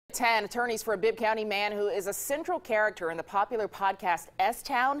10 attorneys for a Bibb County man who is a central character in the popular podcast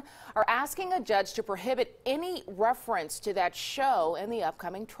S-Town are asking a judge to prohibit any reference to that show in the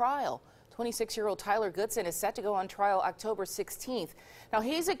upcoming trial. 26-year-old Tyler Goodson is set to go on trial October 16th. Now,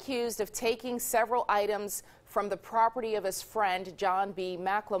 he's accused of taking several items from the property of his friend John B.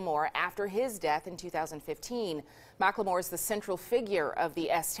 McLemore after his death in 2015. McLemore is the central figure of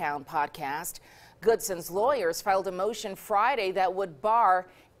the S-Town podcast. Goodson's lawyers filed a motion Friday that would bar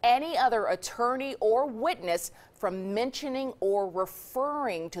any other attorney or witness from mentioning or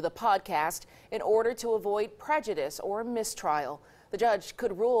referring to the podcast in order to avoid prejudice or mistrial. The judge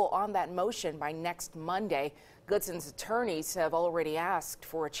could rule on that motion by next Monday. Goodson's attorneys have already asked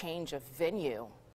for a change of venue.